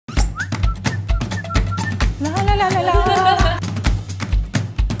la la la.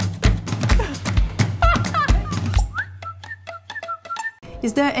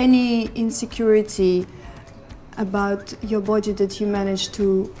 Is there any insecurity about your body that you managed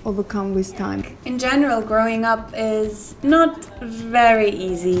to overcome with time? In general, growing up is not very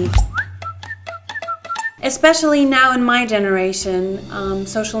easy. Especially now in my generation,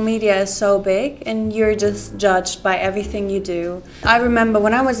 social media is so big and you're just judged by everything you do. I remember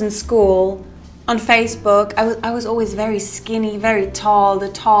when I was in school, on Facebook, I was always very skinny, very tall, the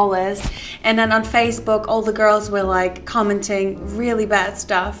tallest. And then on Facebook, all the girls were like commenting really bad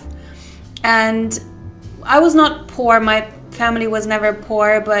stuff. And I was not poor, my family was never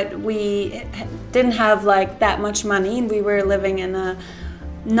poor, but we didn't have like that much money and we were living in a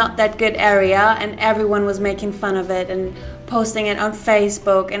not that good area and everyone was making fun of it and posting it on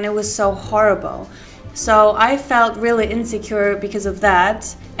Facebook and it was so horrible. So I felt really insecure because of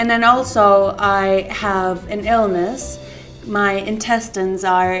that. And then also I have an illness. My intestines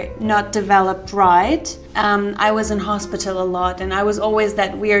are not developed right. I was in hospital a lot and I was always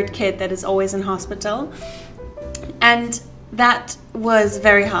that weird kid that is always in hospital. And that was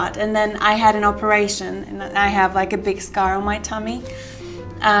very hard. And then I had an operation and I have like a big scar on my tummy.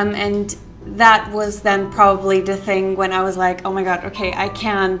 And that was then probably the thing when I was like, oh my God, okay, I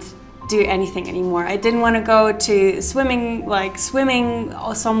can't do anything anymore. I didn't want to go to swimming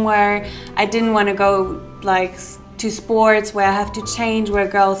or somewhere. I didn't want to go like to sports where I have to change, where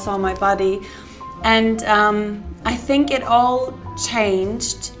girls saw my body. And I think it all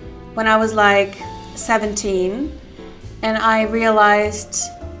changed when I was like 17 and I realized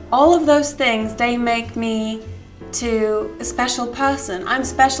all of those things, they make me to a special person. I'm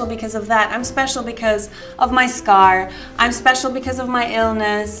special because of that. I'm special because of my scar. I'm special because of my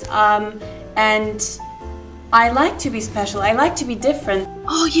illness. And I like to be special. I like to be different.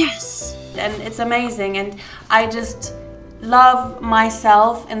 Oh yes! And it's amazing. And I just love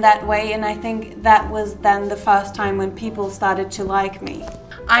myself in that way. And I think that was then the first time when people started to like me.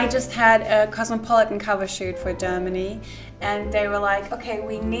 I just had a Cosmopolitan cover shoot for Germany. And they were like, okay,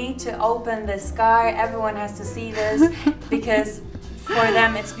 we need to open this scar, everyone has to see this, because for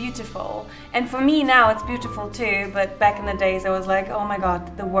them it's beautiful. And for me now it's beautiful too, but back in the days I was like, oh my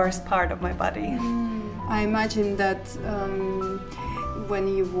God, the worst part of my body. I imagine that when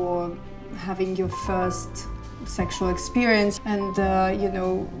you were having your first sexual experience and you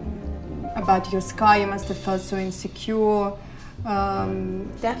know, about your scar, you must have felt so insecure.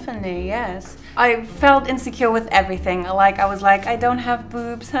 Definitely, yes. I felt insecure with everything. Like I was like, I don't have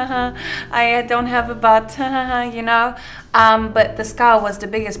boobs, haha. I don't have a butt, haha, you know. But the scar was the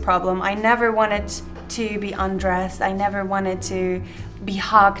biggest problem. I never wanted to be undressed. I never wanted to be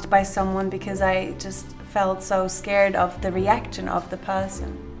hugged by someone because I just felt so scared of the reaction of the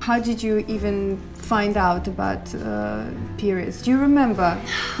person. How did you even find out about periods? Do you remember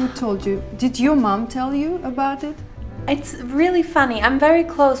who told you? Did your mom tell you about it? It's really funny. I'm very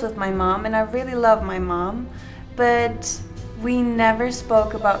close with my mom and I really love my mom, but we never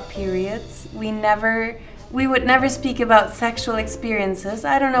spoke about periods. We would never speak about sexual experiences.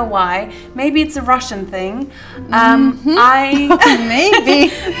 I don't know why. Maybe it's a Russian thing. Maybe.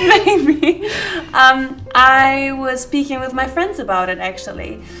 Maybe. I was speaking with my friends about it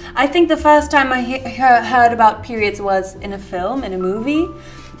actually. I think the first time I heard about periods was in a film, in a movie.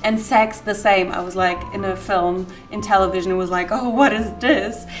 And sex the same. I was like in a film, in television, it was like, oh, what is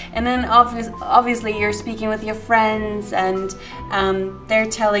this? And then obviously you're speaking with your friends and they're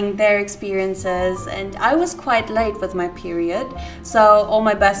telling their experiences. And I was quite late with my period. So all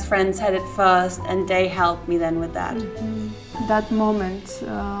my best friends had it first and they helped me then with that. That moment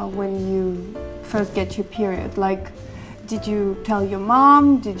when you first get your period, like, did you tell your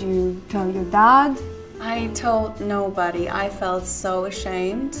mom? Did you tell your dad? I told nobody. I felt so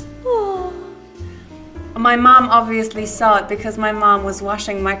ashamed. Oh. My mom obviously saw it because my mom was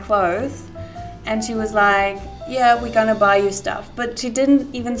washing my clothes and she was like, yeah, we're gonna buy you stuff. But she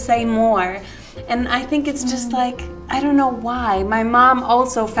didn't even say more. And I think it's just like, I don't know why. My mom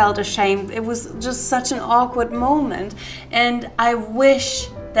also felt ashamed. It was just such an awkward moment. And I wish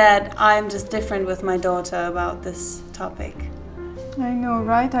that I'm just different with my daughter about this topic. I know,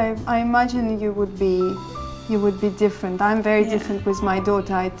 right? I imagine you would be different. I'm very different with my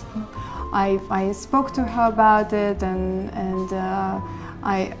daughter. I spoke to her about it, and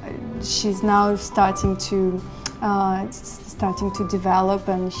she's now starting to develop,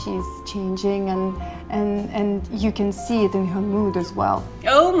 and she's changing, and you can see it in her mood as well.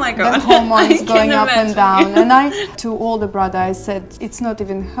 Oh my God! The hormones going up and down. And to older brother, I said it's not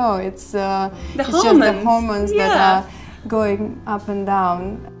even her. It's just the hormones that are going up and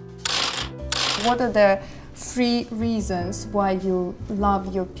down. What are the 3 reasons why you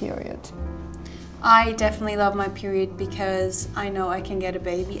love your period. I definitely love my period because I know I can get a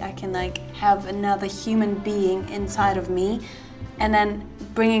baby. I can like have another human being inside of me, and then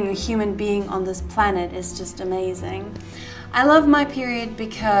bringing a human being on this planet is just amazing. I love my period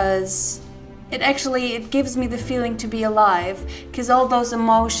because it gives me the feeling to be alive, because all those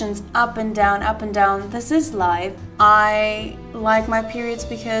emotions up and down, this is life. I like my periods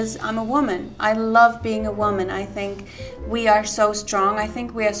because I'm a woman. I love being a woman. I think we are so strong. I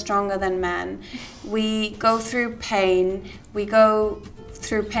think we are stronger than men. We go through pain. We go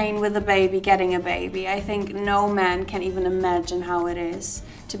through pain with a baby, getting a baby. I think no man can even imagine how it is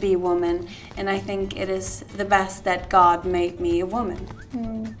to be a woman. And I think it is the best that God made me a woman.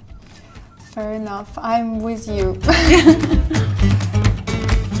 Fair enough. I'm with you.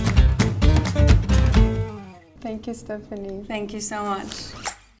 Thank you, Stefanie. Thank you so much.